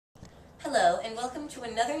Hello, and welcome to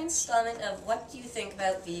another installment of What Do You Think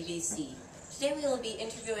About VVC? Today we will be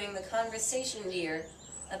interviewing the conversation deer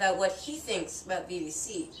about what he thinks about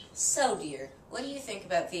VVC. So, dear, what do you think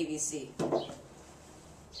about VVC?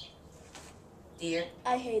 Dear?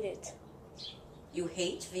 I hate it. You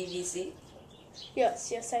hate VVC?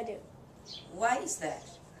 Yes, I do. Why is that?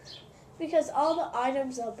 Because all the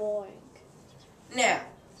items are boring. Now,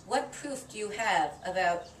 what proof do you have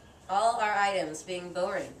about all our items being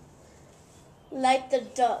boring? Like the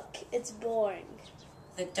duck, it's boring.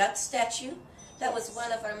 The duck statue? That was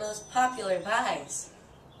one of our most popular buys.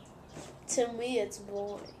 To me, it's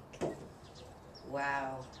boring.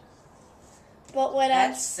 Wow. But when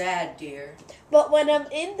That's sad, dear. But when I'm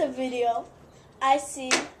in the video, I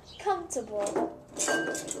seem comfortable.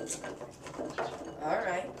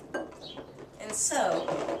 Alright. And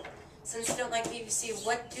so, since you don't like VVC,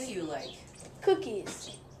 what do you like?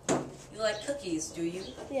 Cookies. You like cookies, do you?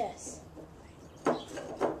 Yes.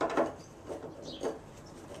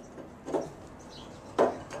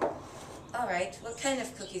 Alright, what kind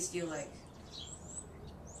of cookies do you like?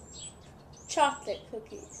 Chocolate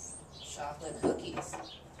cookies. Chocolate cookies.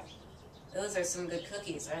 Those are some good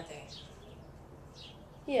cookies, aren't they?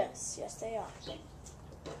 Yes, they are.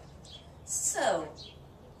 So,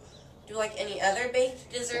 do you like any other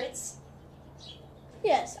baked desserts?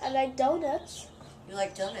 Yes, I like donuts. You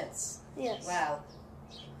like donuts? Yes. Wow.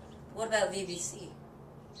 What about VVC?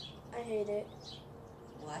 I hate it.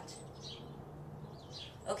 What?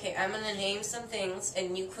 Okay, I'm going to name some things,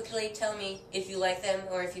 and you quickly tell me if you like them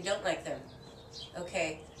or if you don't like them.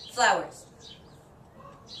 Okay. Flowers.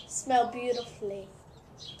 Smell beautifully.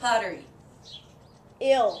 Pottery.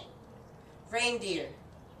 Ew. Reindeer.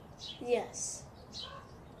 Yes.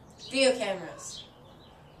 Video cameras.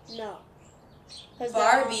 No. 'Cause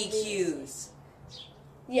they're on Barbecues.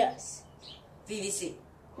 Yes. VVC.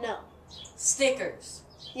 No. Stickers.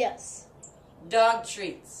 Yes. Dog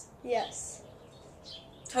treats. Yes.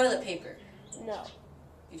 Toilet paper. No.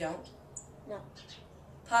 You don't? No.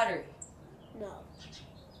 Pottery. No.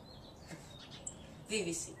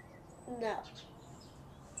 VVC. No.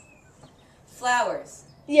 Flowers.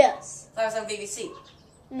 Yes. Flowers on VVC.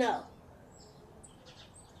 No.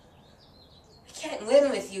 I can't win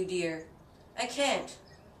with you, dear. I can't.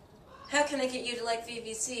 How can I get you to like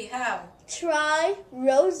VVC? How? Try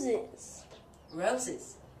roses.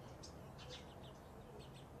 Roses.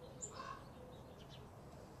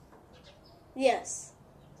 Yes.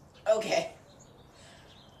 Okay.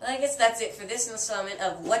 Well, I guess that's it for this installment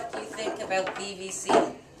of What Do You Think About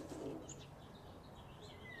VVC?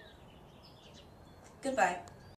 Goodbye.